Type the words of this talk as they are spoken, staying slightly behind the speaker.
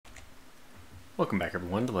Welcome back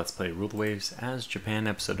everyone to Let's Play Rule the Waves as Japan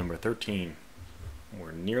episode number 13.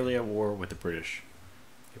 We're nearly at war with the British.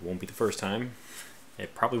 It won't be the first time.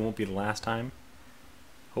 It probably won't be the last time.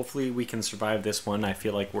 Hopefully we can survive this one. I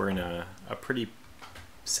feel like we're in a pretty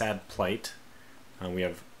sad plight. We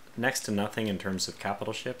have next to nothing in terms of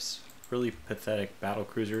capital ships. Really pathetic battle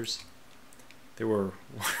cruisers. They were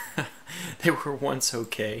they were once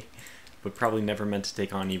okay, but probably never meant to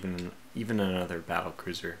take on even another battle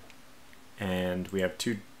cruiser. And we have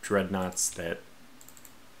two Dreadnoughts that,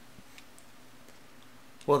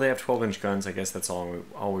 well, they have 12-inch guns. I guess that's all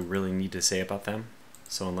we really need to say about them.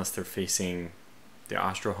 So unless they're facing the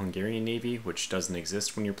Austro-Hungarian Navy, which doesn't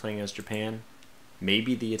exist when you're playing as Japan,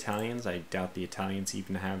 maybe the Italians. I doubt the Italians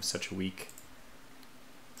even have such a weak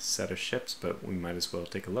set of ships, but we might as well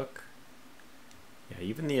take a look. Yeah,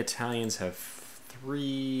 even the Italians have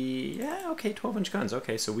 12-inch guns.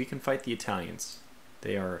 Okay, so we can fight the Italians.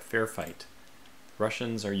 They are a fair fight. The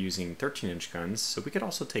Russians are using 13-inch guns, so we could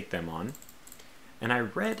also take them on. And I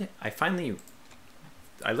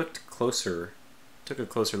looked closer, took a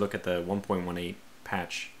closer look at the 1.18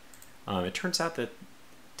 patch. It turns out that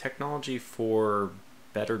technology for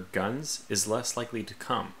better guns is less likely to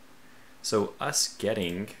come. So us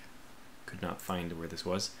getting, could not find where this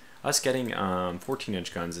was, us getting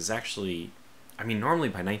 14-inch guns is actually, I mean, normally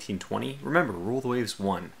by 1920, remember, Rule the Waves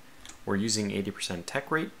 1. We're using 80% tech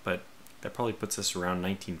rate, but that probably puts us around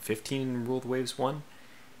 1915 in Rule the Waves 1.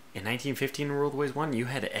 In 1915 in Rule the Waves 1, you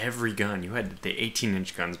had every gun. You had the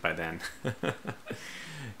 18-inch guns by then.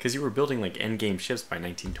 Because you were building like endgame ships by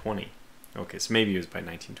 1920. Okay, so maybe it was by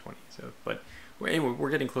 1920. So, but anyway, we're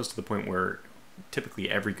getting close to the point where typically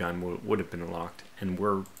every gun would have been unlocked, and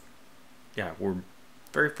we're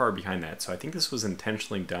very far behind that. So I think this was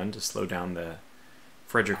intentionally done to slow down the...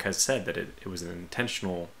 Frederick has said that it was an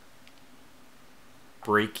intentional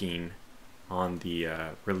breaking on the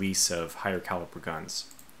release of higher caliber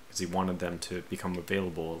guns, because he wanted them to become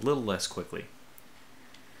available a little less quickly.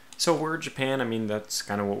 So we're Japan. I mean, that's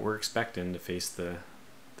kind of what we're expecting, to face the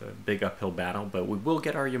big uphill battle, but we will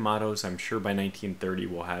get our Yamatos. I'm sure by 1930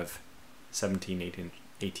 we'll have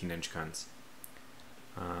 18-inch guns.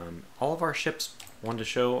 All of our ships, one to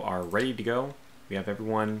show, are ready to go. We have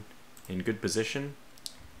everyone in good position.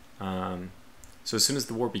 So as soon as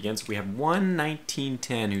the war begins, we have one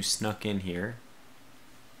 1910 who snuck in here.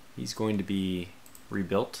 He's going to be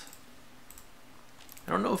rebuilt.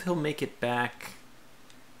 I don't know if he'll make it back.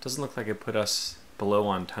 Doesn't look like it put us below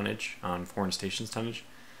on tonnage, on foreign stations tonnage.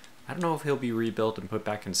 I don't know if he'll be rebuilt and put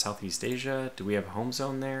back in Southeast Asia. Do we have a home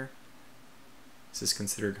zone there? Is this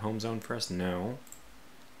considered home zone for us? No.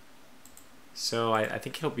 So I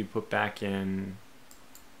think he'll be put back in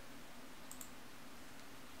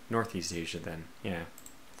Northeast Asia then. Yeah.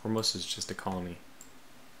 Formosa's just a colony.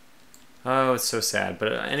 Oh, it's so sad.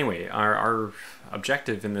 But anyway, our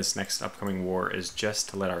objective in this next upcoming war is just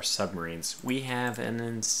to let our submarines. We have an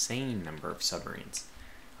insane number of submarines.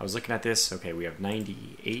 I was looking at this. Okay, we have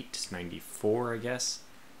 98, 94, I guess.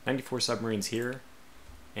 94 submarines here.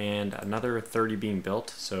 And another 30 being built.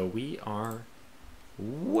 So we are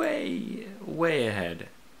way ahead.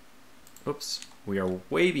 Oops. We are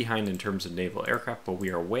way behind in terms of naval aircraft, but we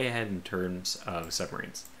are way ahead in terms of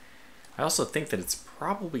submarines. I also think that it's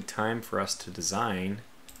probably time for us to design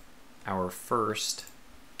our first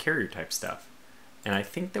carrier type stuff. And I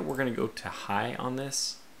think that we're going to go to high on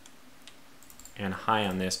this and high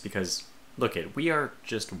on this, because look at, we are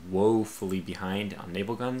just woefully behind on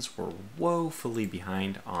naval guns. We're woefully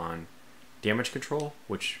behind on damage control,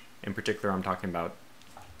 which in particular I'm talking about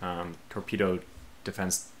torpedo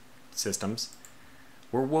defense systems.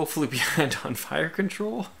 We're woefully behind on fire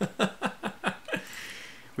control.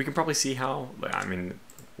 We can probably see how, I mean,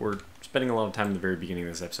 we're spending a lot of time in the very beginning of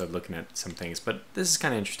this episode looking at some things, but this is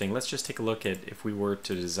kind of interesting. Let's just take a look at if we were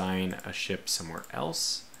to design a ship somewhere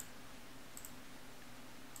else.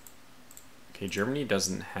 Okay, Germany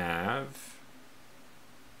doesn't have...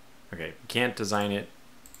 Okay, we can't design it.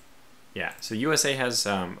 Yeah, so USA has...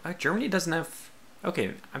 Germany doesn't have...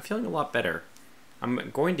 Okay, I'm feeling a lot better.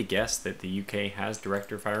 I'm going to guess that the UK has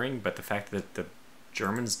director firing, but the fact that the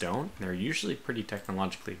Germans don't, and they're usually pretty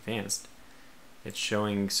technologically advanced, it's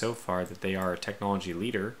showing so far that they are a technology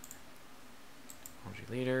leader.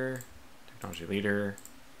 Technology leader.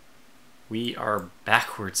 We are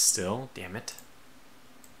backwards still, damn it.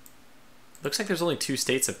 Looks like there's only two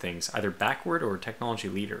states of things, either backward or technology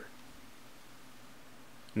leader.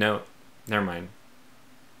 No, never mind.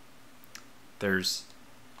 There's...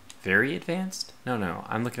 very advanced? No,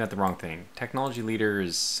 I'm looking at the wrong thing. Technology leader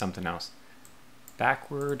is something else.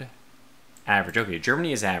 Backward, average. Okay,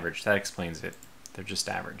 Germany is average. That explains it. They're just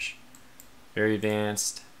average. Very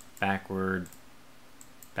advanced, backward,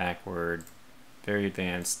 backward, very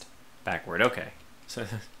advanced, backward. Okay, so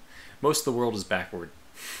most of the world is backward.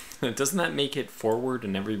 Doesn't that make it forward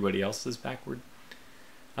and everybody else is backward?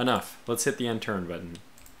 Enough. Let's hit the end turn button.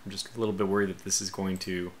 I'm just a little bit worried that this is going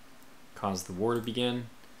to cause the war to begin.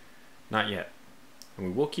 Not yet. And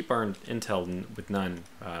we will keep our intel with none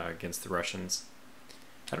against the Russians.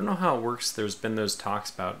 I don't know how it works. There's been those talks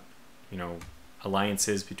about, you know,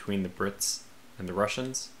 alliances between the Brits and the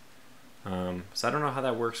Russians. So I don't know how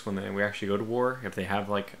that works when we actually go to war, if they have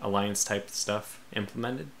like alliance type stuff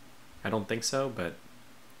implemented. I don't think so, but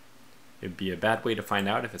it'd be a bad way to find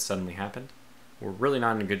out if it suddenly happened. We're really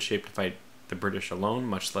not in a good shape to fight the British alone,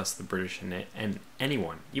 much less the British and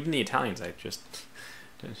anyone. Even the Italians, I just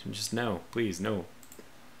no, please, no.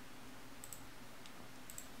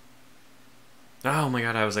 Oh my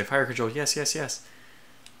god, I was like, fire control, yes, yes, yes.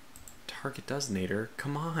 Target designator,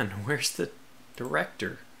 come on, where's the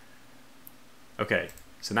director? Okay,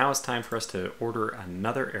 so now it's time for us to order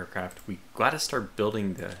another aircraft. We gotta start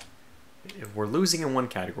building the... If we're losing in one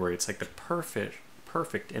category, it's like the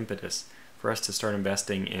perfect impetus for us to start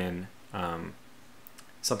investing in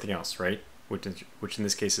something else, right? Which in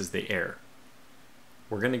this case is the air.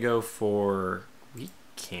 We're gonna go for... We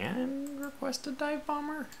can request a dive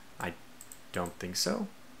bomber? I don't think so.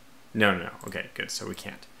 No. Okay, good. So we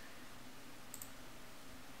can't.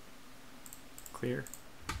 Clear.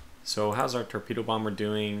 So how's our torpedo bomber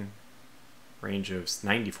doing? Range of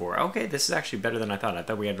 94. Okay, this is actually better than I thought. I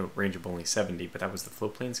thought we had a range of only 70, but that was the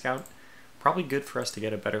floatplane scout. Probably good for us to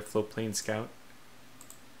get a better floatplane scout.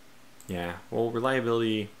 Yeah, well,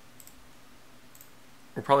 reliability...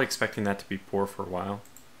 We're probably expecting that to be poor for a while.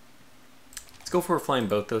 Let's go for a flying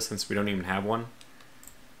boat, though, since we don't even have one.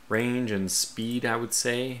 Range and speed, I would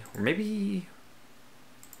say. Or maybe...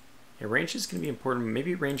 Yeah, range is going to be important.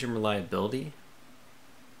 Maybe range and reliability.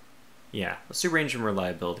 Yeah, let's do range and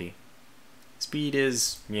reliability. Speed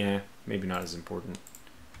is, yeah, maybe not as important.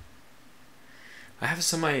 I have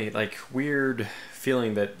some like weird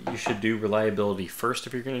feeling that you should do reliability first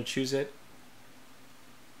if you're going to choose it.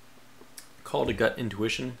 Call it a gut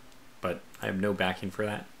intuition, but I have no backing for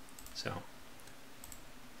that. So,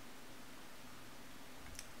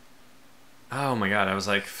 oh my god, I was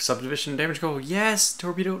like, subdivision damage goal, yes,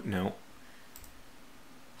 torpedo, no.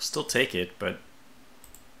 Still take it, but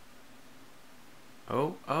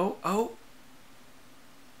oh,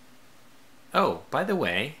 by the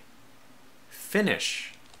way,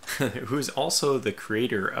 Finnish, who's also the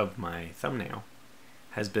creator of my thumbnail,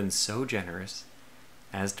 has been so generous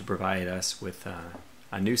as to provide us with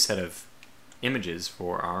a new set of images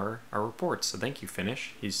for our reports. So thank you,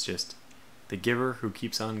 Finnish. He's just the giver who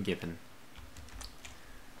keeps on giving.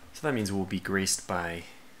 So that means we'll be graced by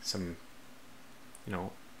some, you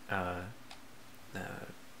know,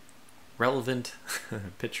 relevant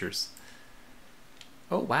pictures.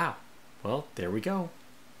 Oh, wow. Well, there we go.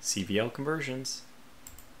 CVL conversions.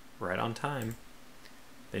 Right on time.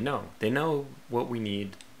 They know what we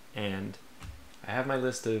need, and I have my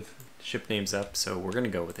list of ship names up, so we're going to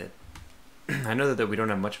go with it. I know that we don't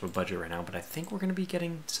have much of a budget right now, but I think we're going to be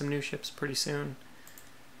getting some new ships pretty soon.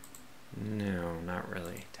 No, not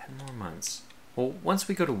really. 10 more months. Well, once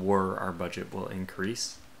we go to war, our budget will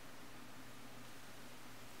increase.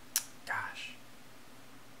 Gosh.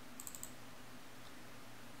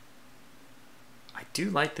 I do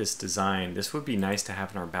like this design. This would be nice to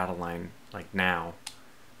have in our battle line, like now,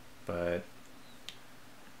 but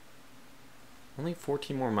only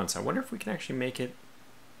 14 more months. I wonder if we can actually make it.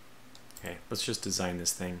 Okay, let's just design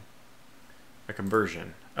this thing. A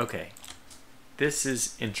conversion. Okay. This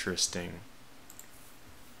is interesting.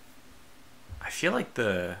 I feel like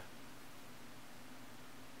the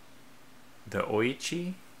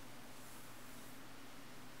Oichi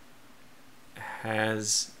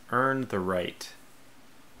has earned the right.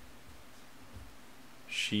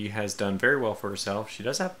 She has done very well for herself. She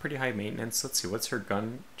does have pretty high maintenance. Let's see, what's her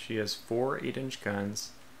gun? She has 4 8-inch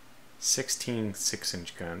guns, 16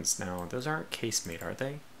 6-inch guns. Now, those aren't casemate, are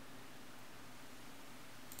they?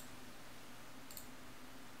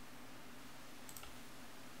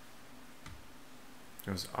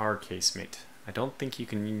 Those are casemate. I don't think you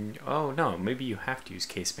can... Oh, no, maybe you have to use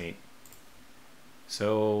casemate.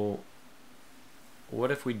 So,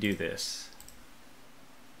 what if we do this?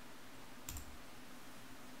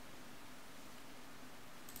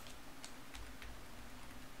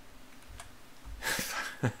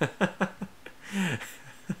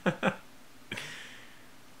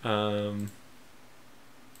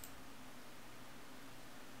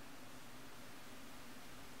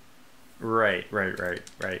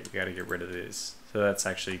 Right. We gotta get rid of these. So that's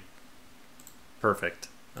actually Perfect.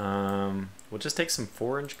 We'll just take some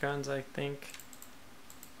 4-inch guns, I think.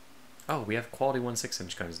 Oh, we have quality 1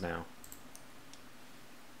 6-inch guns now.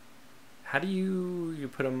 How do you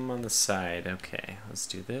put them on the side? Okay, let's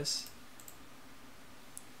do this.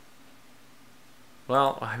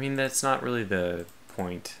 Well, I mean, that's not really the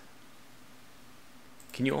point.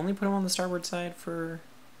 Can you only put them on the starboard side for...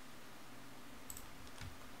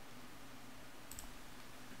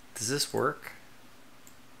 Does this work?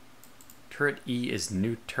 Turret E is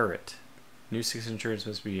new turret. New 6-inch turrets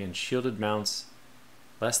must be in shielded mounts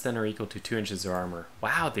less than or equal to 2 inches of armor.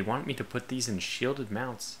 Wow, they want me to put these in shielded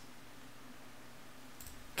mounts.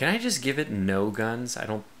 Can I just give it no guns? I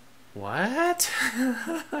don't... What?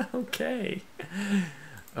 Okay.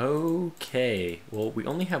 Okay. Well, we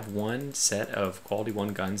only have one set of quality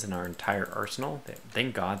 1 guns in our entire arsenal.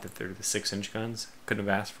 Thank God that they're the 6-inch guns. Couldn't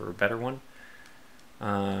have asked for a better one.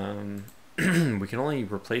 We can only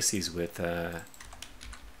replace these with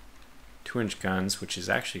 2-inch guns, which is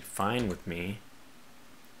actually fine with me.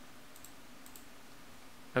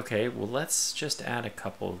 Okay, well, let's just add a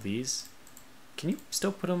couple of these. Can you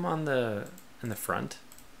still put them on in the front?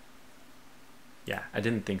 Yeah, I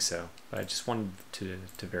didn't think so, but I just wanted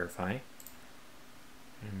to verify.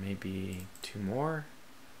 And maybe 2 more.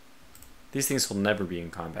 These things will never be in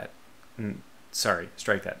combat. Sorry,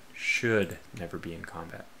 strike that. Should never be in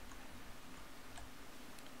combat.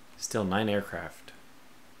 Still 9 aircraft.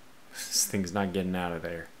 This thing's not getting out of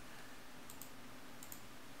there.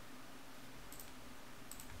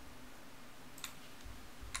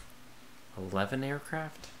 $11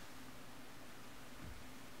 aircraft?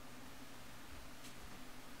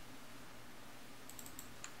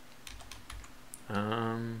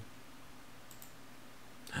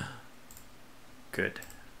 Good.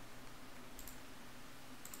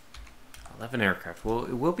 11 aircraft. Well,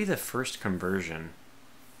 it will be the first conversion.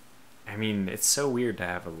 I mean, it's so weird to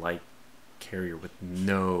have a light carrier with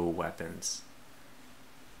no weapons.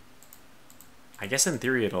 I guess in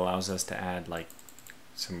theory it allows us to add like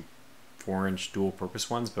some 4-inch dual purpose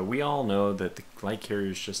ones, but we all know that the light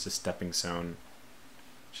carrier is just a stepping stone.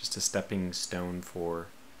 Just a stepping stone for...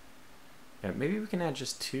 Yeah, maybe we can add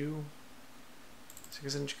just 2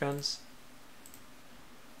 6-inch guns.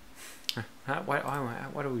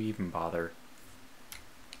 Why do we even bother?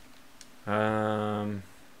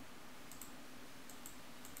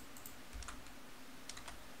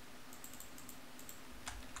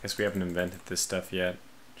 Guess we haven't invented this stuff yet.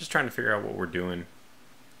 Just trying to figure out what we're doing.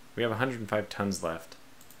 We have 105 tons left.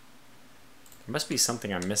 There must be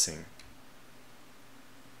something I'm missing.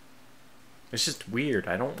 It's just weird.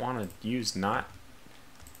 I don't want to use not...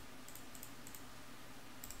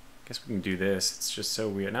 Guess we can do this. It's just so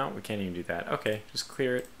weird. No, we can't even do that. Okay, just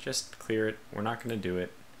clear it. Just clear it. We're not going to do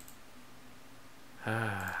it.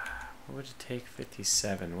 What would it take?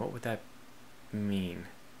 57. What would that mean?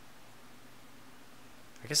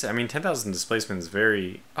 I guess, I mean, 10,000 displacement is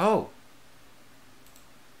very... Oh!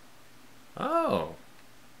 Oh!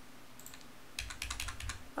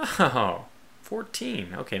 Oh!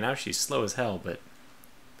 14. Okay, now she's slow as hell, but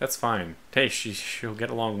that's fine. Hey, she'll get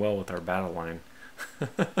along well with our battle line.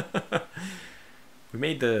 We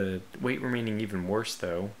made the weight remaining even worse,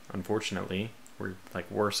 though, unfortunately. We're, like,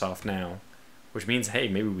 worse off now. Which means, hey,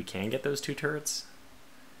 maybe we can get those 2 turrets?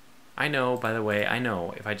 I know, by the way, I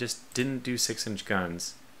know. If I just didn't do 6-inch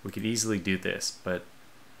guns, we could easily do this, but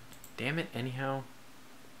damn it, anyhow.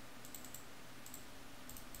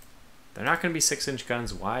 They're not going to be 6-inch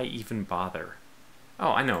guns. Why even bother?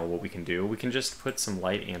 Oh, I know what we can do. We can just put some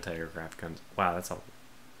light anti-aircraft guns. Wow, that's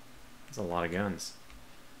a lot of guns.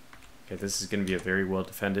 Okay, this is going to be a very well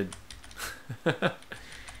defended.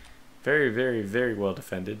 Very, very, very well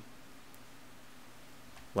defended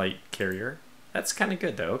light carrier. That's kind of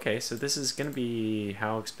good, though. Okay, so this is going to be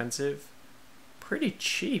how expensive? Pretty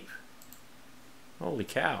cheap. Holy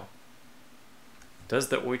cow. Does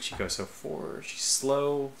the Oichiko, so 4, she's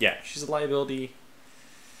slow. Yeah, she's a liability.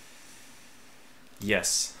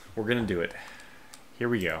 Yes, we're going to do it. Here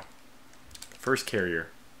we go. First carrier.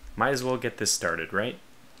 Might as well get this started, right?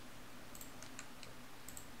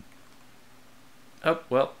 Oh,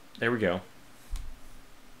 well, there we go.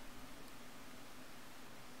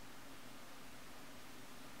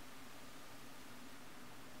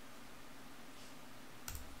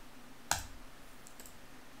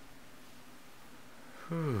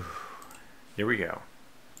 Whew. Here we go.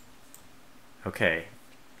 Okay.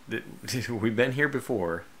 We've been here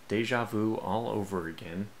before. Deja vu all over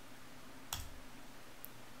again.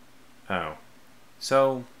 Oh.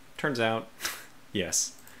 So, turns out,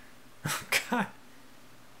 yes. Oh, God.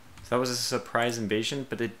 So that was a surprise invasion,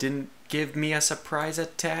 but it didn't give me a surprise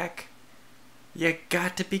attack? You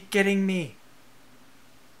got to be kidding me.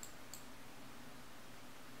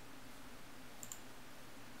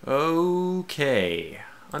 Okay.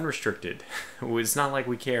 Unrestricted. It's not like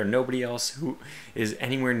we care. Nobody else who is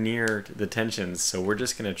anywhere near the tensions, so we're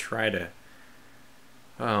just gonna try to.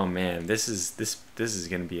 Oh man, this is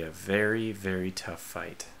gonna be a very, very tough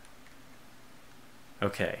fight.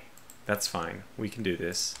 Okay, that's fine. We can do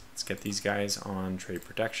this. Let's get these guys on trade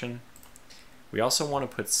protection. We also want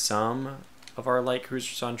to put some of our light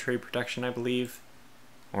cruisers on trade protection, I believe.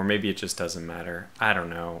 Or maybe it just doesn't matter. I don't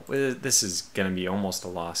know. This is going to be almost a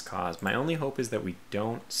lost cause. My only hope is that we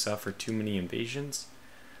don't suffer too many invasions.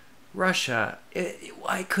 Russia.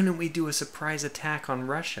 Why couldn't we do a surprise attack on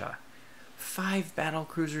Russia? 5 battle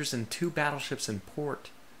cruisers and 2 battleships in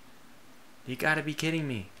port. You gotta be kidding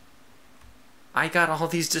me. I got all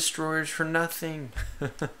these destroyers for nothing.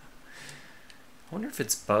 I wonder if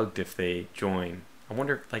it's bugged if they join. I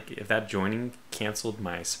wonder if that joining canceled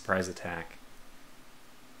my surprise attack.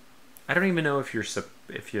 I don't even know if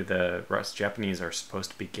the Japanese are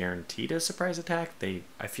supposed to be guaranteed a surprise attack.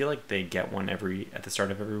 I feel like they get one at the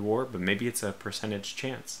start of every war, but maybe it's a percentage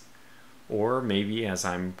chance. Or maybe, as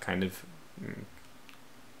I'm kind of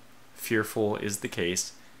fearful is the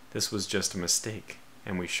case, this was just a mistake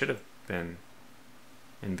and we should have been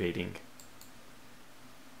invading.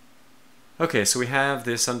 Okay, so we have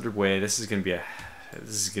this underway.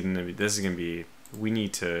 We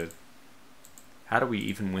need to. How do we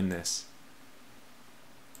even win this?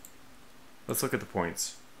 Let's look at the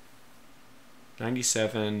points.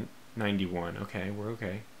 97, 91. Okay, we're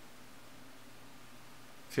okay.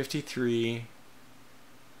 53.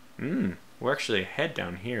 We're actually ahead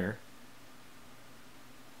down here.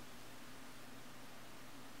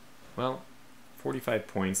 Well, 45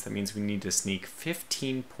 points. That means we need to sneak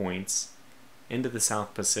 15 points into the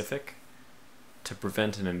South Pacific to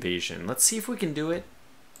prevent an invasion. Let's see if we can do it.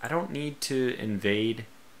 I don't need to invade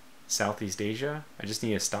Southeast Asia. I just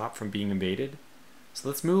need to stop from being invaded. So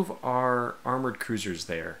let's move our armored cruisers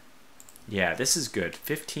there. Yeah, this is good.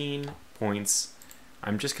 15 points.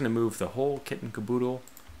 I'm just going to move the whole kit and caboodle.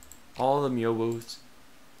 All the Myobos.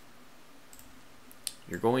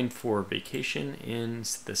 You're going for vacation in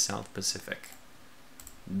the South Pacific.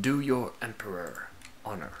 Do your emperor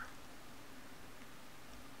honor.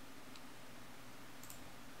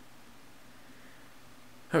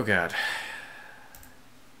 Oh god.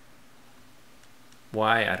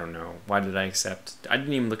 Why? I don't know. Why did I accept? I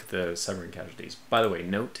didn't even look at the submarine casualties. By the way,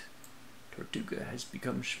 note, Tortuga has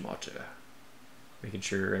become smarter. Making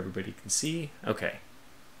sure everybody can see. Okay.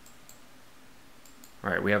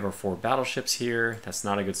 Alright, we have our 4 battleships here. That's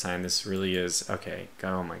not a good sign. This really is... Okay.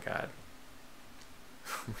 Oh my god.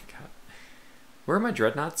 Oh my god. Where are my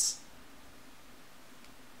dreadnoughts?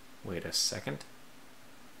 Wait a second.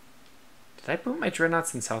 Did I put my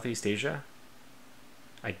dreadnoughts in Southeast Asia?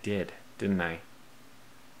 I did, didn't I?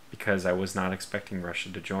 Because I was not expecting Russia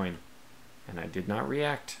to join. And I did not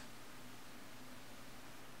react.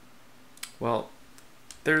 Well,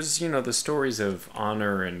 there's, the stories of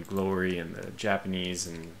honor and glory and the Japanese,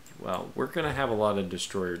 and, well, we're going to have a lot of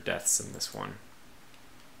destroyer deaths in this one.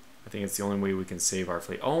 I think it's the only way we can save our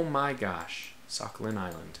fleet. Oh my gosh. Sakhalin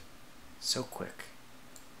Island. So quick.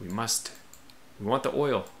 We want the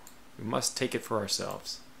oil. We must take it for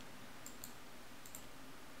ourselves.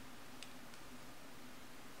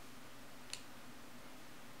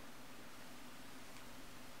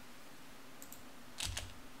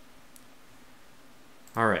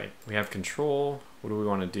 Alright, we have control. What do we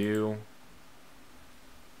want to do?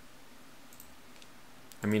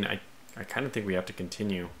 I mean, I kind of think we have to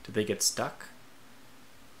continue. Did they get stuck?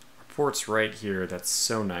 Our port's right here. That's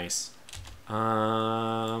so nice. What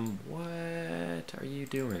are you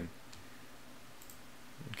doing?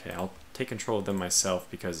 Okay, I'll take control of them myself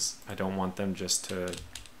because I don't want them just to,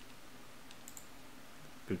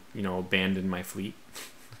 abandon my fleet.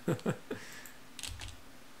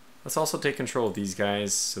 Let's also take control of these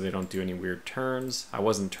guys so they don't do any weird turns. I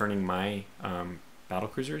wasn't turning my battle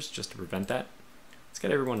cruisers just to prevent that. Let's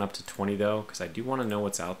get everyone up to 20 though, because I do want to know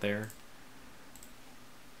what's out there.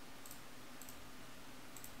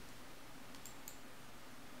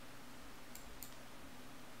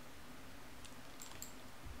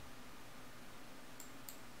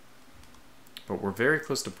 But we're very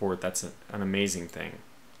close to port. That's an amazing thing.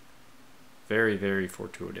 Very, very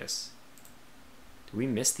fortuitous. Did we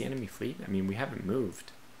miss the enemy fleet? I mean, we haven't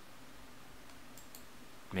moved.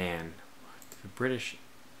 Man, the British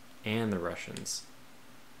and the Russians.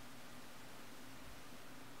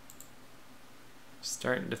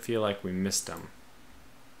 Starting to feel like we missed them.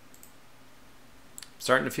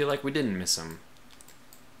 Starting to feel like we didn't miss them.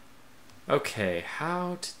 Okay,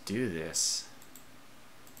 how to do this?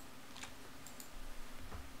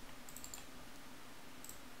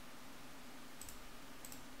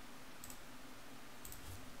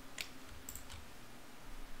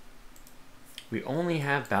 We only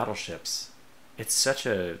have battleships. It's such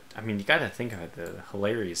a... I mean, you gotta think of it, the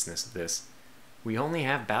hilariousness of this. We only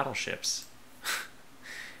have battleships.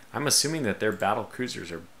 I'm assuming that their battle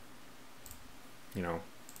cruisers are, you know,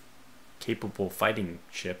 capable fighting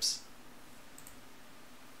ships.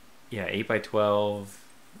 Yeah, 8x12,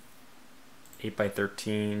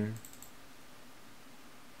 8x13.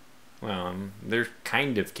 Well, they're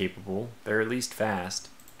kind of capable. They're at least fast.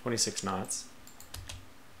 26 knots.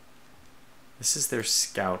 This is their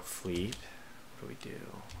scout fleet. What do we do?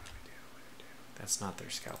 What do we do? What do we do? That's not their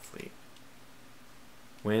scout fleet.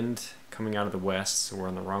 Wind coming out of the west, so we're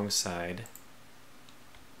on the wrong side.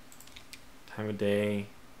 Time of day,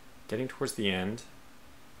 getting towards the end.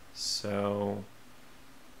 So,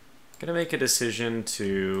 I'm gonna make a decision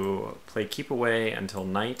to play keep away until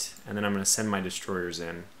night, and then I'm gonna send my destroyers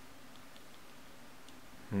in.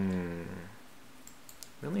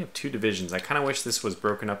 We only have 2 divisions. I kind of wish this was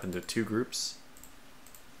broken up into 2 groups.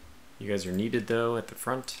 You guys are needed though at the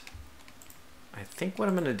front. I think what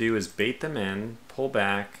I'm going to do is bait them in, pull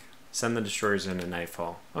back, send the destroyers in at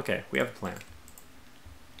nightfall. Okay, we have a plan.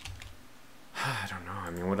 I don't know.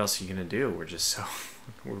 I mean, what else are you going to do? We're just so...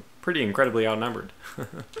 we're pretty incredibly outnumbered. I'm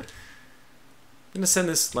going to send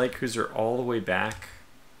this light cruiser all the way back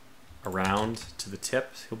around to the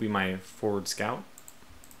tip. He'll be my forward scout.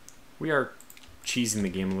 We are cheesing the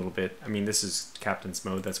game a little bit. I mean, this is captain's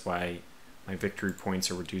mode. That's why my victory points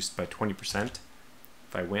are reduced by 20%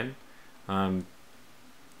 if I win.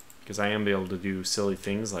 Because I am able to do silly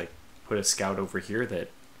things like put a scout over here that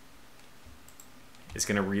is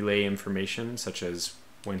going to relay information, such as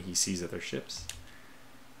when he sees other ships.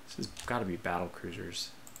 This has got to be battle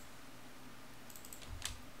cruisers.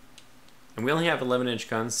 And we only have 11-inch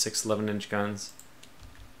guns, 6 11-inch guns.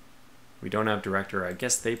 We don't have director. I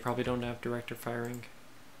guess they probably don't have director firing.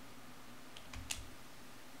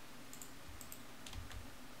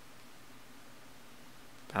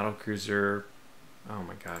 Battle cruiser. Oh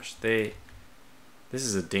my gosh. This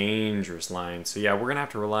is a dangerous line. So yeah, we're going to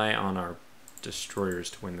have to rely on our destroyers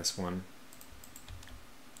to win this one.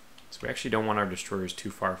 So we actually don't want our destroyers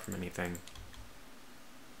too far from anything.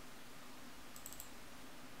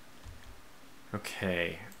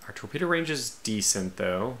 Okay. Our torpedo range is decent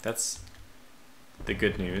though. That's the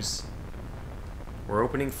good news. We're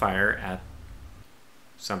opening fire at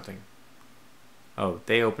something. Oh,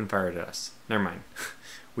 they opened fire at us. Never mind.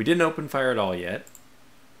 We didn't open fire at all yet.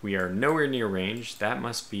 We are nowhere near range. That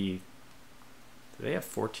must be... Do they have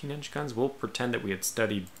 14-inch guns? We'll pretend that we had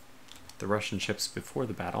studied the Russian ships before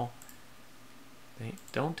the battle. They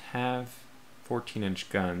don't have 14-inch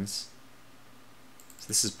guns. So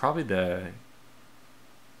this is probably the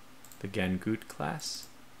Gangut class.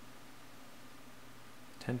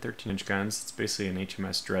 10, 13-inch guns. It's basically an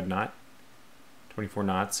HMS Dreadnought. 24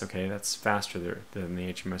 knots. Okay, that's faster than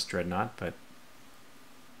the HMS Dreadnought, but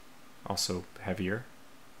also heavier.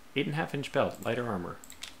 8.5-inch belt, lighter armor.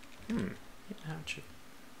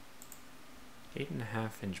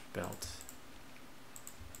 8.5-inch belt.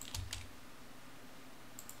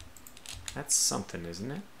 That's something,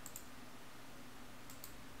 isn't it?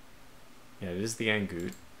 Yeah, it is the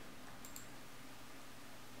Gangut.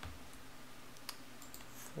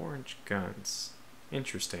 4-inch guns.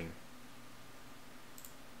 Interesting.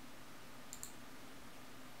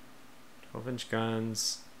 12-inch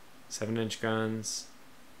guns, 7-inch guns,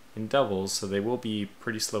 in doubles, so they will be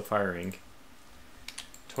pretty slow firing.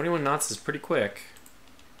 21 knots is pretty quick.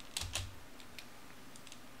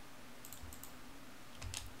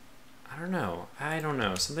 I don't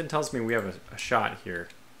know. Something tells me we have a shot here.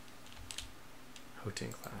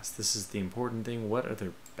 Houghton class. This is the important thing. What are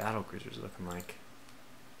their battle cruisers looking like?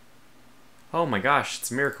 Oh my gosh,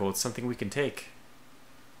 it's a miracle. It's something we can take.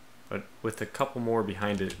 But with a couple more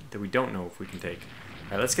behind it that we don't know if we can take.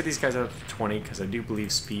 Alright, let's get these guys up to 20, because I do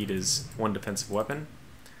believe speed is one defensive weapon.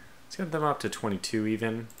 Let's get them up to 22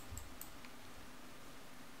 even.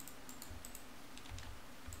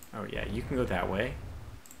 Oh yeah, you can go that way.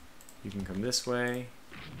 You can come this way.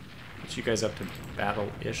 Get you guys up to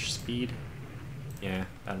battle-ish speed. Yeah,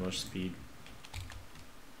 battle-ish speed.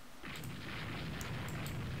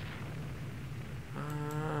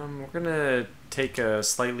 We're gonna take a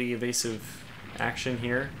slightly evasive action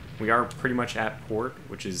here. We are pretty much at port,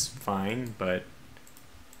 which is fine, but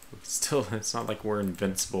still, it's not like we're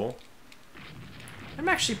invincible. I'm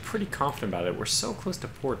actually pretty confident about it. We're so close to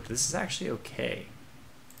port. This is actually okay.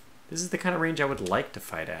 This is the kind of range I would like to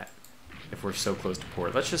fight at. if we're so close to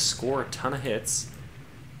port. Let's just score a ton of hits.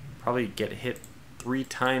 Probably get hit 3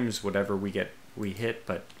 times whatever we hit,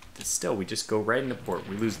 but still, we just go right into port.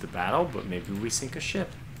 We lose the battle, but maybe we sink a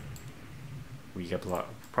ship. We get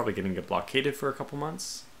probably going to get blockaded for a couple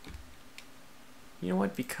months. You know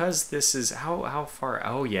what? Because this is how far?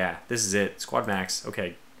 Oh yeah, this is it. Squad max.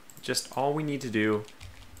 Okay, just all we need to do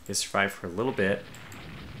is survive for a little bit.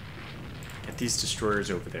 Get these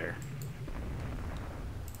destroyers over there.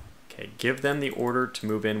 Okay, give them the order to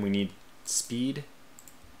move in. We need speed.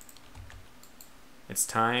 It's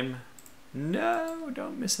time. No,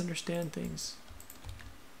 don't misunderstand things.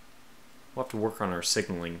 We'll have to work on our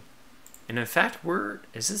signaling. And in fact, are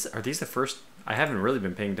these the first? I haven't really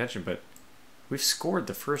been paying attention, but we've scored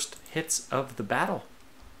the first hits of the battle.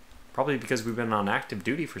 Probably because we've been on active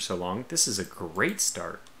duty for so long. This is a great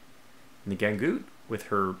start. And the Gangoot, with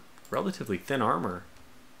her relatively thin armor,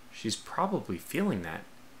 she's probably feeling that.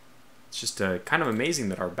 It's just kind of amazing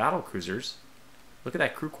that our battle cruisers, look at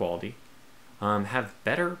that crew quality, have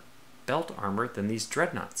better belt armor than these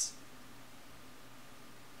dreadnoughts.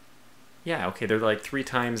 Yeah, okay, they're like 3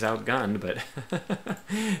 times outgunned, but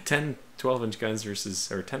 10 12-inch guns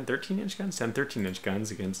versus, or 10 13-inch guns? 10 13-inch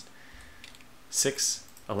guns against 6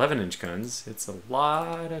 11-inch guns. It's a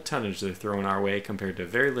lot of tonnage they're throwing our way compared to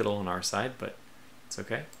very little on our side, but it's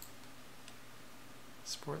okay.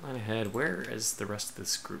 Support line ahead. Where is the rest of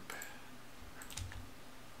this group?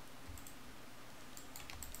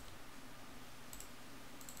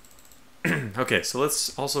 Okay, so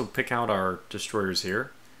let's also pick out our destroyers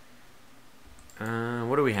here.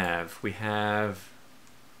 What do we have?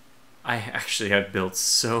 I actually have built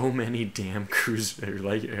so many damn cruisers.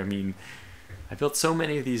 I built so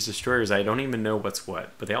many of these destroyers, I don't even know what's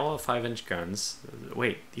what. But they all have 5-inch guns.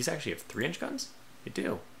 Wait, these actually have 3-inch guns? They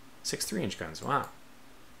do. 6 3-inch guns. Wow.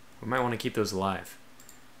 We might want to keep those alive.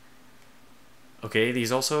 Okay,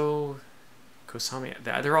 these also... Kosami,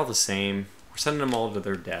 they're all the same. We're sending them all to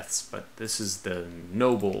their deaths, but this is the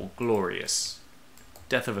noble, glorious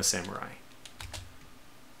death of a samurai.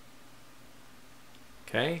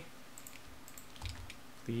 Okay.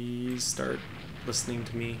 Please start listening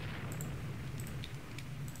to me.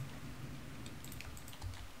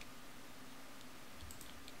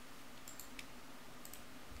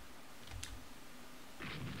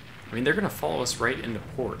 I mean, they're going to follow us right into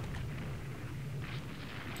port.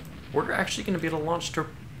 We're actually going to be able to launch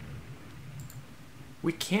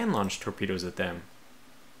we can launch torpedoes at them.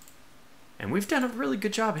 And we've done a really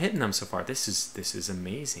good job hitting them so far. This is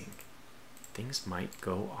amazing. Things might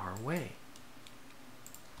go our way.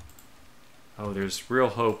 Oh, there's real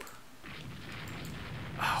hope.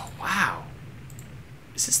 Oh, wow.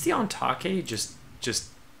 Is this the Ontake? Just...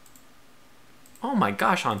 Oh my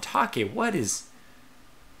gosh, Ontake, what is...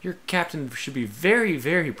 Your captain should be very,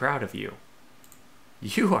 very proud of you.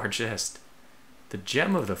 You are just the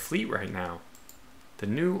gem of the fleet right now. The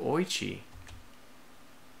new Oichi.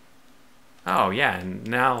 Oh, yeah, and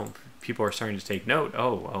now people are starting to take note.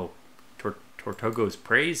 Tortogo's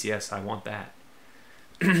praise? Yes, I want that.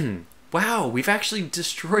 Wow, we've actually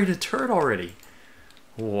destroyed a turret already.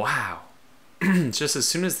 Wow. Just as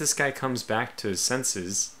soon as this guy comes back to his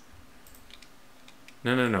senses...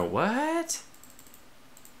 No, what?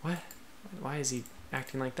 What? Why is he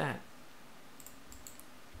acting like that?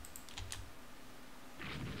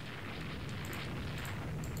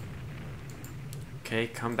 Okay,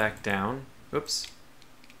 come back down. Oops.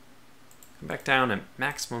 Come back down at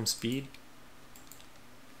maximum speed.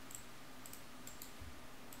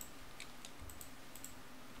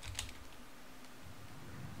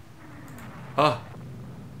 Oh!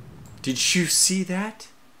 Did you see that?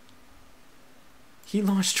 He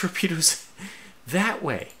launched torpedoes that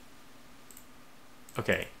way.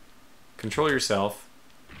 Okay. Control yourself.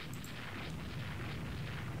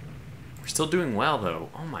 We're still doing well, though.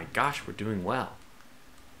 Oh my gosh, we're doing well.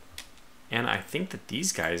 And I think that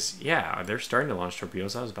these guys, yeah, they're starting to launch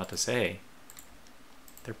torpedoes. I was about to say.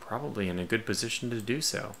 They're probably in a good position to do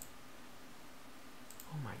so.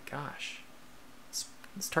 Oh my gosh.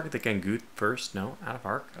 Let's target the Gangoot first. No, out of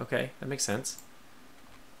arc. Okay, that makes sense.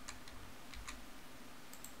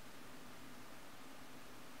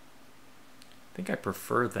 I think I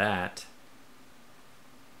prefer that.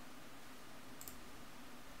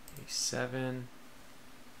 A7.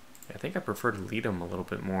 Yeah, I think I prefer to lead them a little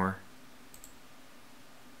bit more.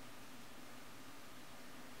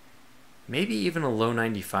 Maybe even a low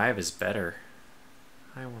 95 is better.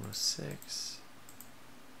 High 106.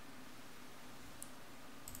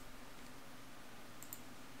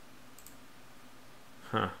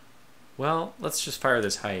 Huh. Well, let's just fire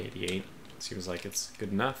this high 88. Seems like it's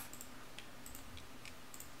good enough.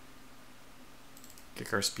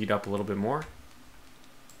 Kick our speed up a little bit more.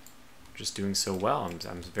 Just doing so well.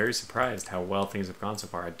 I'm very surprised how well things have gone so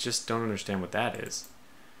far. I just don't understand what that is.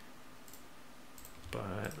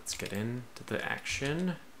 But let's get into the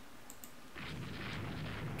action.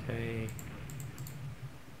 Okay.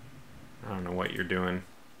 I don't know what you're doing.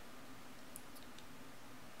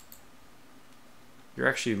 You're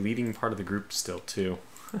actually leading part of the group still, too.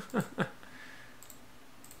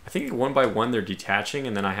 I think one by one they're detaching,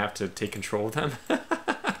 and then I have to take control of them.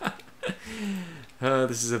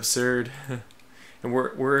 This is absurd. And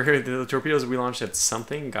we're the torpedoes we launched at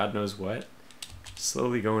something, God knows what.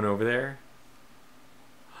 Slowly going over there.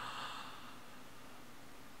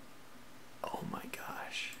 Oh my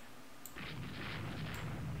gosh.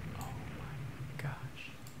 Oh my gosh.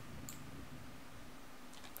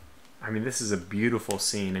 I mean, this is a beautiful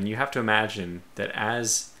scene, and you have to imagine that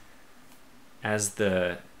as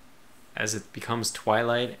it becomes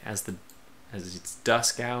twilight, as it's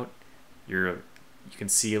dusk out, you can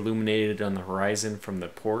see illuminated on the horizon from the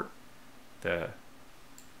port the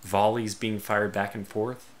volleys being fired back and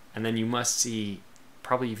forth, and then you must see,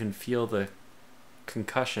 probably even feel the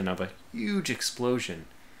concussion of a huge explosion.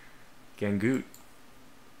 Gangoot.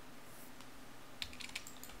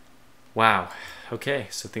 Wow. Okay,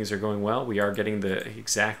 so things are going well. We are getting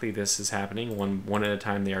exactly this is happening. One at a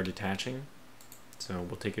time they are detaching. So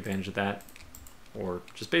we'll take advantage of that. Or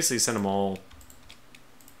just basically send them all.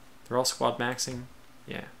 They're all squad maxing?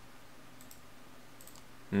 Yeah.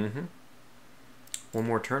 One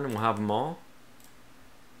more turn and we'll have them all.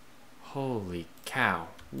 Holy cow.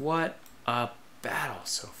 What a battle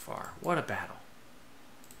so far. What a battle.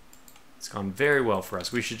 It's gone very well for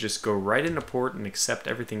us. We should just go right into port and accept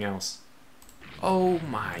everything else. Oh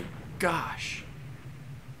my gosh.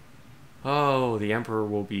 Oh, the Emperor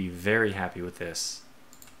will be very happy with this.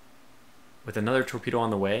 With another torpedo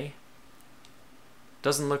on the way.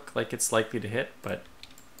 Doesn't look like it's likely to hit, but...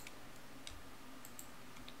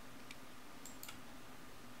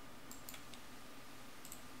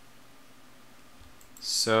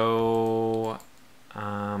 So...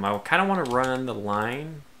 I kind of want to run the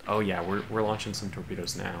line. Oh yeah, we're launching some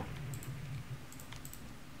torpedoes now.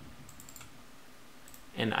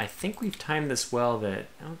 And I think we've timed this well that...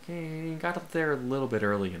 Okay, got up there a little bit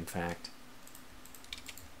early, in fact.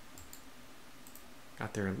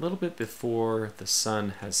 Got there a little bit before the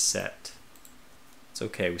sun has set. It's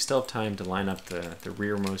okay, we still have time to line up the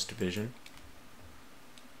rearmost division.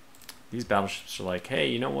 These battleships are like, hey,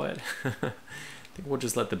 you know what? I think we'll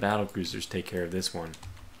just let the battle cruisers take care of this one.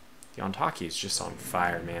 The Ontaki is just on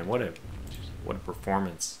fire, man. What a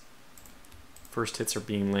performance. First hits are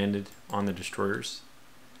being landed on the destroyers.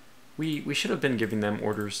 We should have been giving them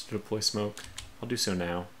orders to deploy smoke. I'll do so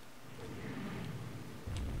now.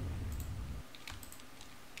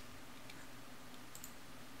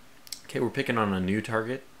 Okay, we're picking on a new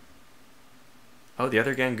target. Oh, the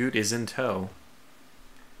other Gangoot is in tow.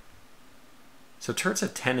 So turrets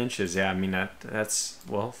at 10 inches, yeah, I mean, that's,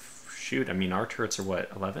 well, shoot, I mean, our turrets are what,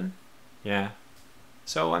 11? Yeah.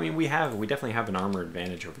 So, I mean, we definitely have an armor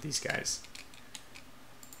advantage over these guys.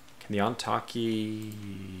 Can the Ontaki...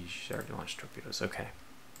 She already launched torpedoes, okay.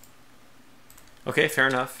 Okay, fair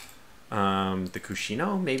enough. The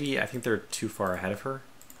Kushino, maybe, I think they're too far ahead of her.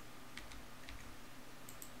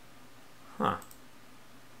 Huh.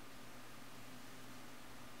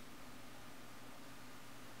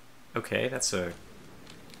 Okay, that's a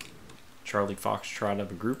Charlie Foxtrot of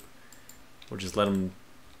a group. We'll just let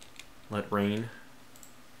rain.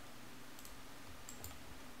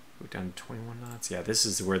 Go down to 21 knots. Yeah, this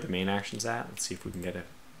is where the main action's at. Let's see if we can get a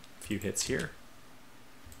few hits here.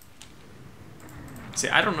 See,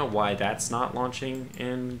 I don't know why that's not launching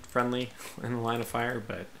in friendly in the line of fire,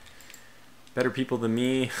 but better people than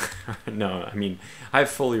me. No, I mean, I've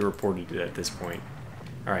fully reported it at this point.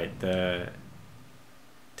 All right, the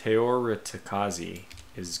Teoritakazi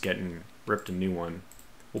is getting ripped a new one.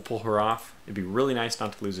 We'll pull her off. It'd be really nice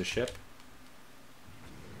not to lose a ship.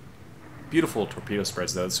 Beautiful torpedo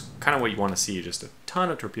spreads, though. It's kind of what you want to see. Just a ton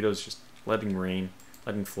of torpedoes just letting rain,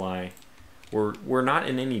 letting fly. We're not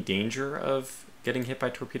in any danger of getting hit by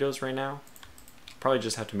torpedoes right now. Probably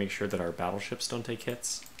just have to make sure that our battleships don't take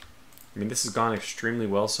hits. I mean, this has gone extremely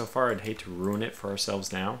well so far. I'd hate to ruin it for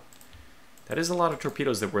ourselves now. That is a lot of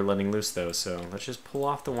torpedoes that we're letting loose, though, so let's just pull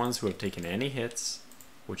off the ones who have taken any hits,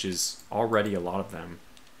 which is already a lot of them.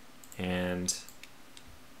 And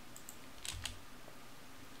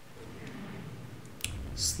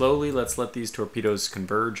slowly, let's let these torpedoes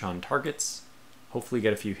converge on targets. Hopefully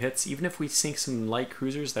get a few hits. Even if we sink some light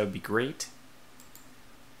cruisers, that would be great.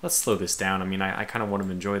 Let's slow this down. I mean, I kind of want to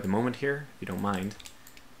enjoy the moment here, if you don't mind.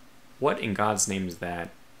 What in God's name is that?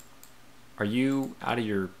 Are you out of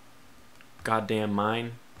your goddamn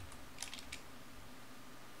mind?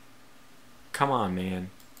 Come on, man.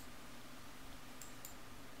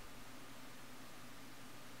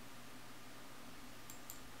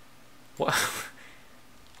 What?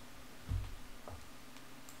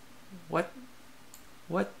 What?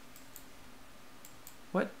 What?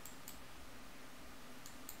 What?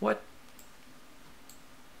 What?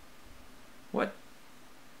 What?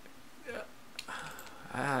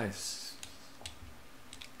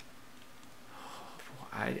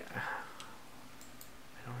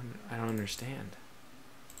 I don't understand.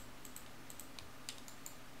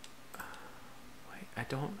 Wait, I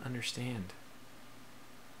don't understand.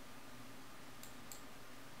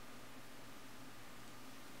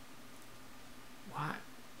 What?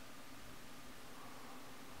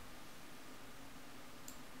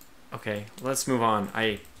 Okay, let's move on.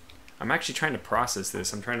 I'm actually trying to process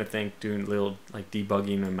this. I'm trying to think, doing a little like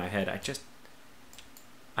debugging in my head. I can't.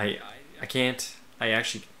 I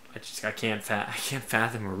can't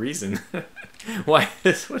fathom a reason why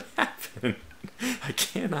this would happen. I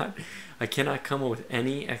cannot come up with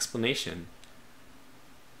any explanation.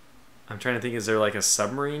 I'm trying to think, is there like a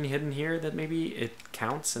submarine hidden here that maybe it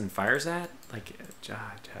counts and fires at? Like,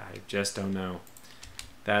 I just don't know.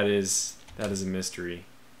 That is a mystery.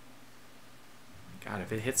 God,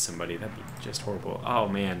 if it hits somebody, that'd be just horrible. Oh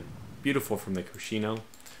man, beautiful from the Kushino.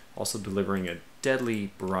 Also delivering a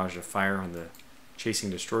deadly barrage of fire on the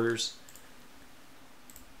chasing destroyers.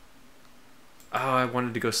 Oh, I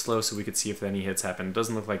wanted to go slow so we could see if any hits happen. It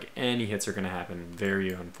doesn't look like any hits are going to happen,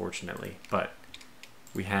 very unfortunately. But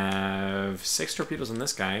we have 6 torpedoes on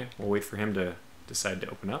this guy. We'll wait for him to decide to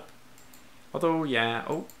open up. Although, yeah,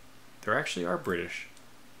 oh, there actually are British.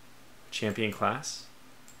 Champion class.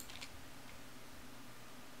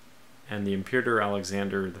 And the Imperial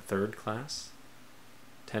Alexander III class.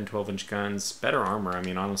 10, 12-inch guns. Better armor, I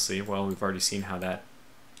mean, honestly. Well, we've already seen how that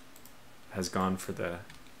has gone for the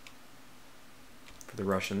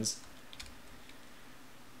Russians.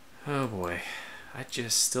 Oh boy. I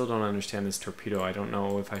just still don't understand this torpedo. I don't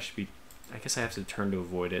know if I should be... I guess I have to turn to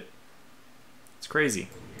avoid it. It's crazy,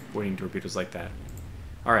 avoiding torpedoes like that.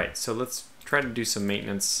 Alright, so let's try to do some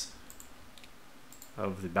maintenance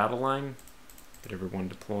of the battle line. Get everyone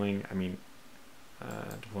deploying,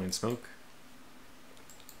 deploying smoke.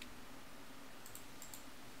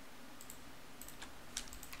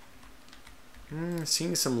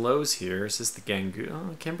 Seeing some lows here. Is this the Gangu?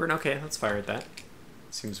 Oh, Camburn. Okay, let's fire at that.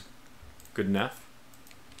 Seems good enough.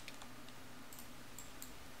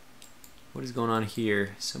 What is going on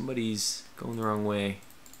here? Somebody's going the wrong way.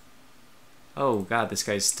 Oh god, this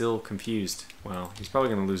guy's still confused. Well, he's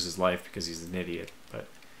probably going to lose his life because he's an idiot, but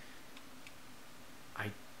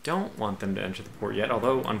I don't want them to enter the port yet,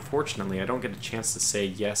 although unfortunately I don't get a chance to say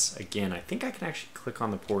yes again. I think I can actually click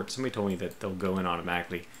on the port. Somebody told me that they'll go in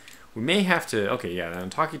automatically. We may have to... Okay, yeah,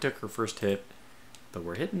 Antaki took her first hit, but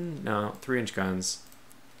we're hitting... No, 3-inch guns.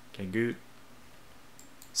 Okay, Goot.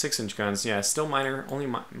 6-inch guns. Yeah, still minor. Only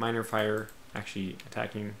minor fire actually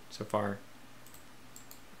attacking so far.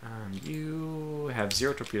 You have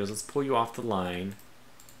 0 torpedoes. Let's pull you off the line.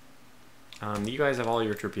 You guys have all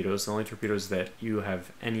your torpedoes. The only torpedoes that you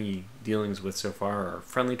have any dealings with so far are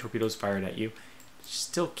friendly torpedoes fired at you.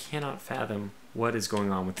 Still cannot fathom what is going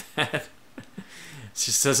on with that. It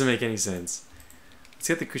just doesn't make any sense. Let's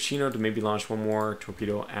get the Kushino to maybe launch one more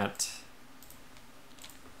torpedo at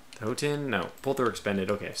the Hoten. No, both are expended.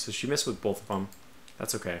 Okay, so she missed with both of them.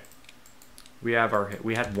 That's okay. We have our hit.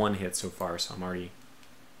 We had 1 hit so far, so I'm already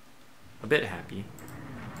a bit happy.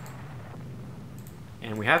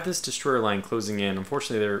 And we have this destroyer line closing in.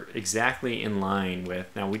 Unfortunately, they're exactly in line with...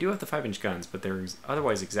 Now, we do have the 5-inch guns, but they're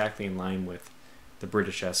otherwise exactly in line with the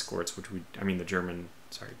British escorts, which we... I mean, the German...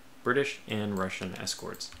 Sorry. British and Russian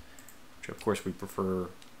escorts, which of course we prefer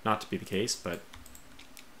not to be the case, but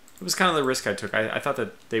it was kind of the risk I took. I thought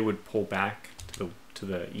that they would pull back to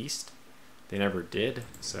the east. They never did,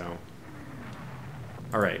 so...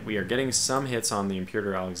 Alright, we are getting some hits on the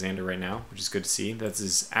Imperial Alexander right now, which is good to see. This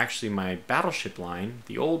is actually my battleship line,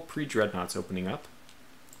 the old pre-Dreadnoughts opening up.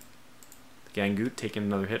 The Gangut taking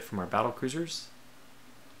another hit from our battle cruisers.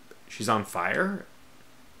 She's on fire?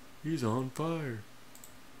 He's on fire.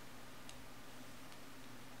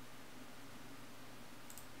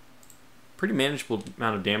 Pretty manageable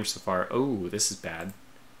amount of damage so far. Oh, this is bad.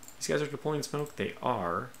 These guys are deploying smoke? They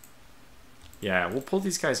are. Yeah, we'll pull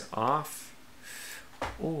these guys off.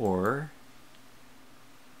 Or...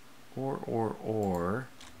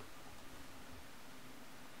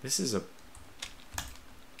 This is a...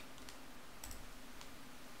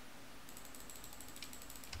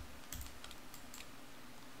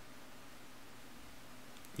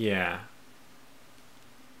 Yeah.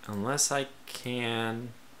 Unless I can...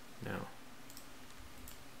 No.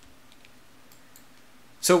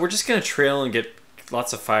 So we're just going to trail and get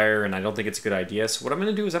lots of fire, and I don't think it's a good idea. So what I'm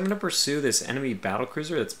going to do is I'm going to pursue this enemy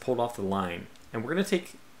battlecruiser that's pulled off the line. And we're going to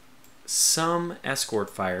take some escort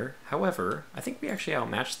fire. However, I think we actually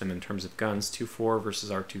outmatched them in terms of guns. 2.4 versus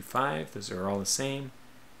our 2.5. Those are all the same.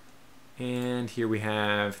 And here we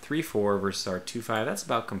have 3.4 versus our 2.5. That's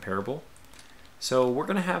about comparable. So we're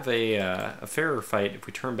going to have a fairer fight if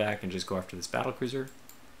we turn back and just go after this battlecruiser.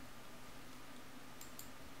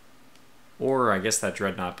 Or I guess that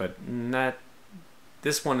Dreadnought, but not.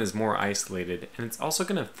 This one is more isolated, and it's also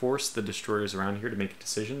going to force the destroyers around here to make a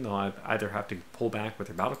decision. They'll either have to pull back with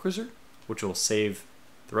their battlecruiser, which will save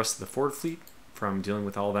the rest of the forward fleet from dealing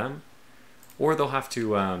with all of them, or they'll have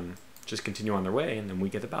to just continue on their way, and then we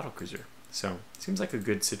get the battlecruiser. So it seems like a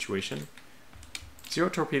good situation. 0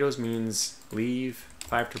 torpedoes means leave.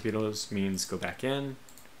 5 torpedoes means go back in.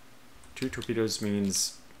 2 torpedoes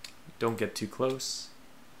means don't get too close.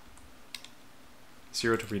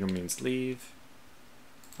 0 torpedo means leave.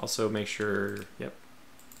 Also make sure, yep.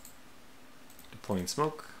 Deploying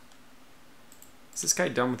smoke. Is this guy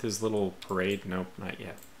done with his little parade? Nope, not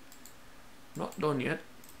yet. Not done yet.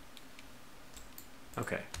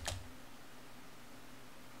 Okay.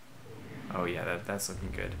 Oh yeah, that's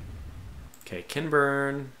looking good. Okay,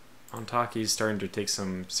 Kinburn. Ontaki's starting to take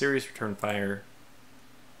some serious return fire.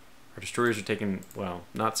 Our destroyers are taking, well,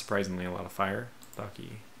 not surprisingly, a lot of fire.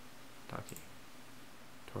 Taki.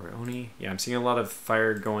 Torioni. Yeah, I'm seeing a lot of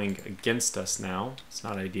fire going against us now. It's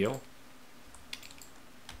not ideal.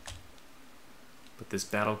 But this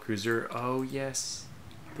battlecruiser, oh yes,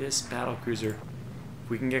 this battlecruiser. If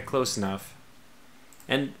we can get close enough.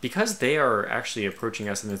 And because they are actually approaching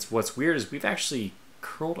us, and what's weird is we've actually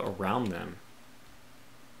curled around them.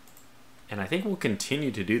 And I think we'll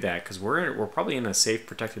continue to do that because we're probably in a safe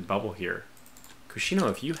protected bubble here. Kushino,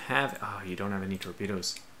 if you have, oh, you don't have any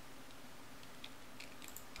torpedoes.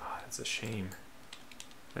 It's a shame.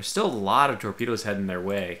 There's still a lot of torpedoes heading their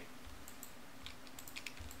way.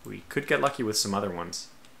 We could get lucky with some other ones.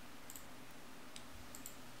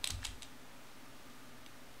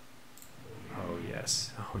 Oh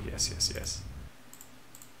yes. Oh yes.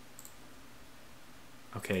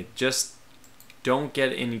 Okay, just don't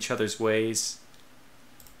get in each other's ways.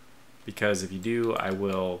 Because if you do, I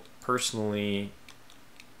will personally...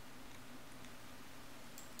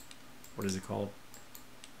 What is it called?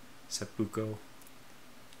 Seppuku,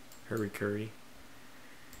 Curry.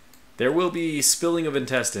 There will be spilling of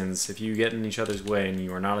intestines if you get in each other's way and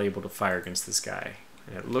you are not able to fire against this guy.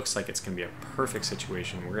 And it looks like it's going to be a perfect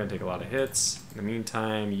situation. We're going to take a lot of hits. In the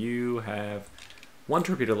meantime, you have 1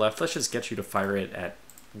 torpedo left. Let's just get you to fire it at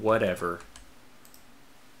whatever.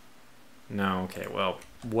 No, okay, well,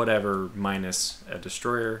 whatever minus a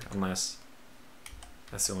destroyer, unless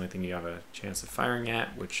that's the only thing you have a chance of firing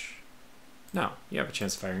at, which... No, you have a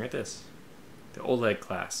chance of firing at this. The Oleg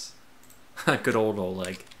class. Good old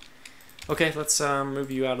Oleg. Okay, let's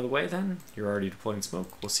move you out of the way then. You're already deploying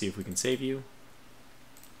smoke. We'll see if we can save you.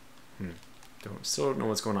 Still don't know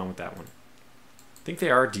what's going on with that one. I think they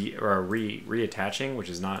are reattaching, which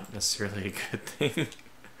is not necessarily a good thing.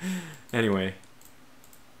 Anyway.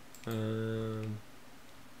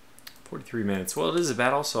 43 minutes. Well, it is a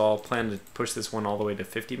battle, so I'll plan to push this one all the way to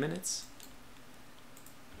 50 minutes.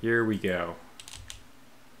 Here we go.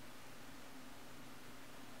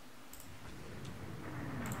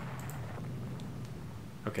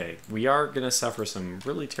 Okay, we are going to suffer some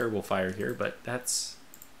really terrible fire here, but that's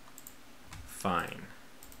fine.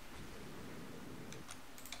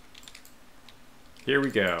 Here we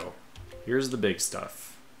go. Here's the big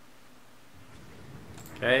stuff.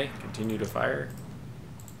 Okay, continue to fire.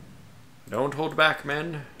 Don't hold back,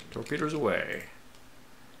 men. Torpedoes away.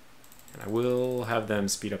 And I will have them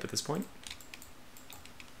speed up at this point.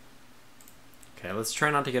 Okay, let's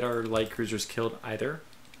try not to get our light cruisers killed either.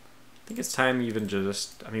 I think it's time even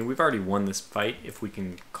just... I mean, we've already won this fight if we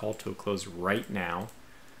can call to a close right now.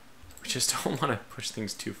 We just don't want to push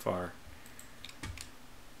things too far.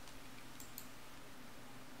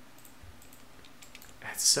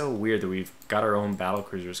 It's so weird that we've got our own battle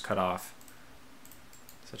cruisers cut off.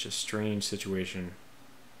 Such a strange situation.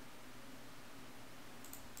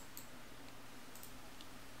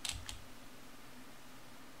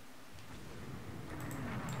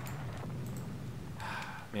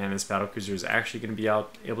 Man, this battlecruiser is actually going to be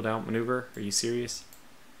able to outmaneuver? Are you serious?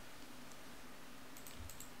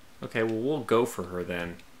 Okay, well, we'll go for her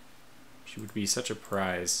then. She would be such a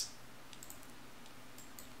prize.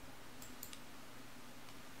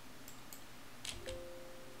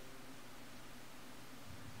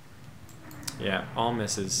 Yeah, all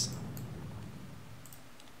misses.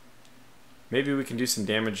 Maybe we can do some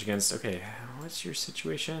damage against... Okay, what's your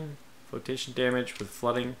situation? Flotation damage with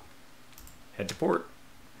flooding. Head to port.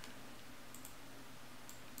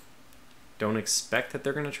 Don't expect that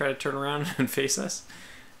they're going to try to turn around and face us.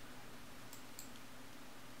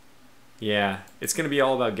 Yeah, it's going to be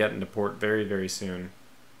all about getting to port very, very soon.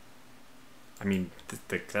 I mean,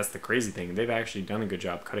 that's the crazy thing. They've actually done a good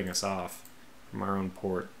job cutting us off from our own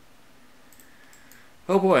port.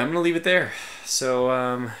 Oh boy, I'm going to leave it there.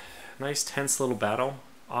 So, nice tense little battle.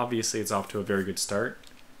 Obviously, it's off to a very good start.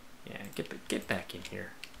 Yeah, get back in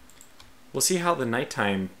here. We'll see how the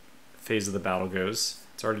nighttime phase of the battle goes.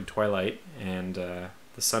 It's already twilight, and the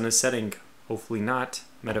sun is setting. Hopefully not,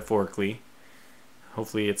 metaphorically.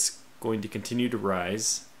 Hopefully it's going to continue to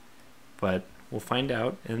rise, but we'll find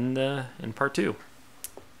out in part 2.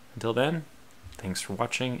 Until then, thanks for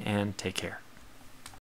watching, and take care.